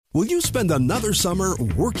Will you spend another summer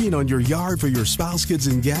working on your yard for your spouse, kids,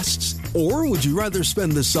 and guests? Or would you rather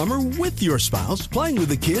spend the summer with your spouse, playing with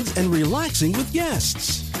the kids and relaxing with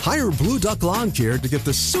guests? Hire Blue Duck Lawn Care to get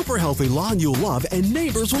the super healthy lawn you'll love and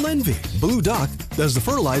neighbors will envy. Blue Duck does the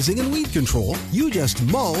fertilizing and weed control. You just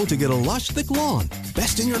mow to get a lush, thick lawn.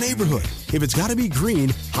 Best in your neighborhood. If it's got to be green,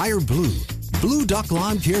 hire Blue.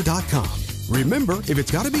 BlueDuckLawnCare.com. Remember, if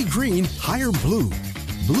it's got to be green, hire Blue.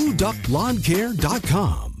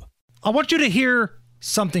 BlueDuckLawnCare.com. I want you to hear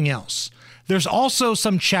something else. There's also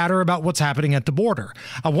some chatter about what's happening at the border.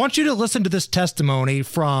 I want you to listen to this testimony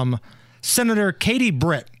from Senator Katie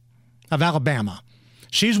Britt of Alabama.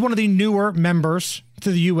 She's one of the newer members to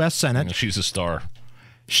the U.S. Senate. She's a star.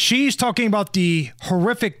 She's talking about the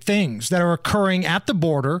horrific things that are occurring at the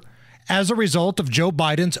border as a result of Joe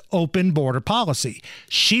Biden's open border policy.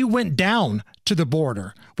 She went down to the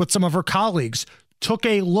border with some of her colleagues, took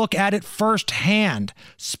a look at it firsthand,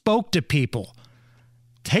 spoke to people.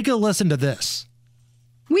 Take a listen to this.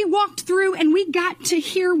 We walked through and we got to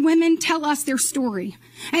hear women tell us their story.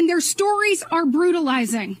 And their stories are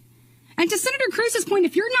brutalizing. And to Senator Cruz's point,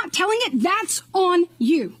 if you're not telling it, that's on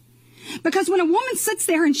you. Because when a woman sits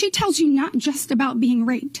there and she tells you not just about being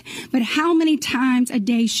raped, but how many times a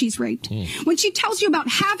day she's raped. When she tells you about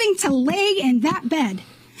having to lay in that bed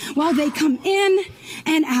while they come in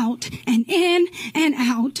and out and in and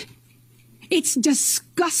out, it's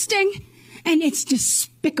disgusting and it's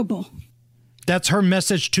despicable. That's her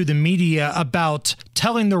message to the media about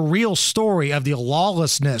telling the real story of the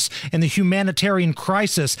lawlessness and the humanitarian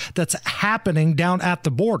crisis that's happening down at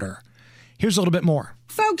the border. Here's a little bit more.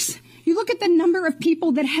 Folks, you look at the number of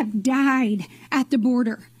people that have died at the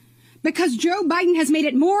border because Joe Biden has made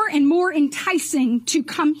it more and more enticing to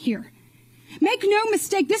come here. Make no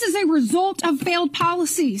mistake, this is a result of failed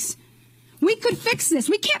policies. We could fix this.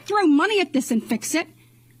 We can't throw money at this and fix it.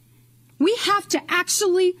 We have to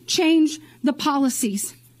actually change the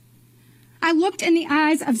policies. I looked in the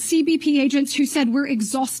eyes of CBP agents who said we're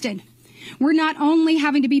exhausted. We're not only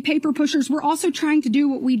having to be paper pushers, we're also trying to do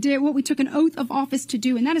what we did, what we took an oath of office to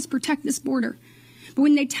do, and that is protect this border. But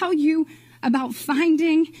when they tell you about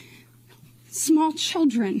finding small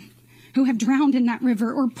children who have drowned in that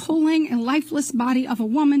river or pulling a lifeless body of a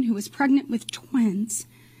woman who is pregnant with twins,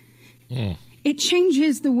 it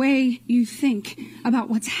changes the way you think about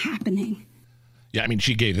what's happening. Yeah, I mean,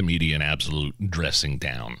 she gave the media an absolute dressing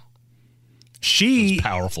down. She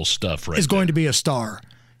powerful stuff right is going to be a star.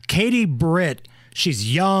 Katie Britt,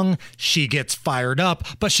 she's young, she gets fired up,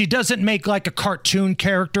 but she doesn't make like a cartoon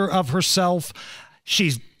character of herself.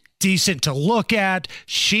 She's decent to look at.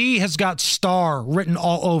 She has got star written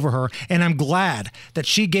all over her, and I'm glad that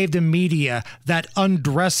she gave the media that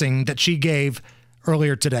undressing that she gave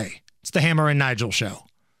earlier today. It's the Hammer and Nigel Show.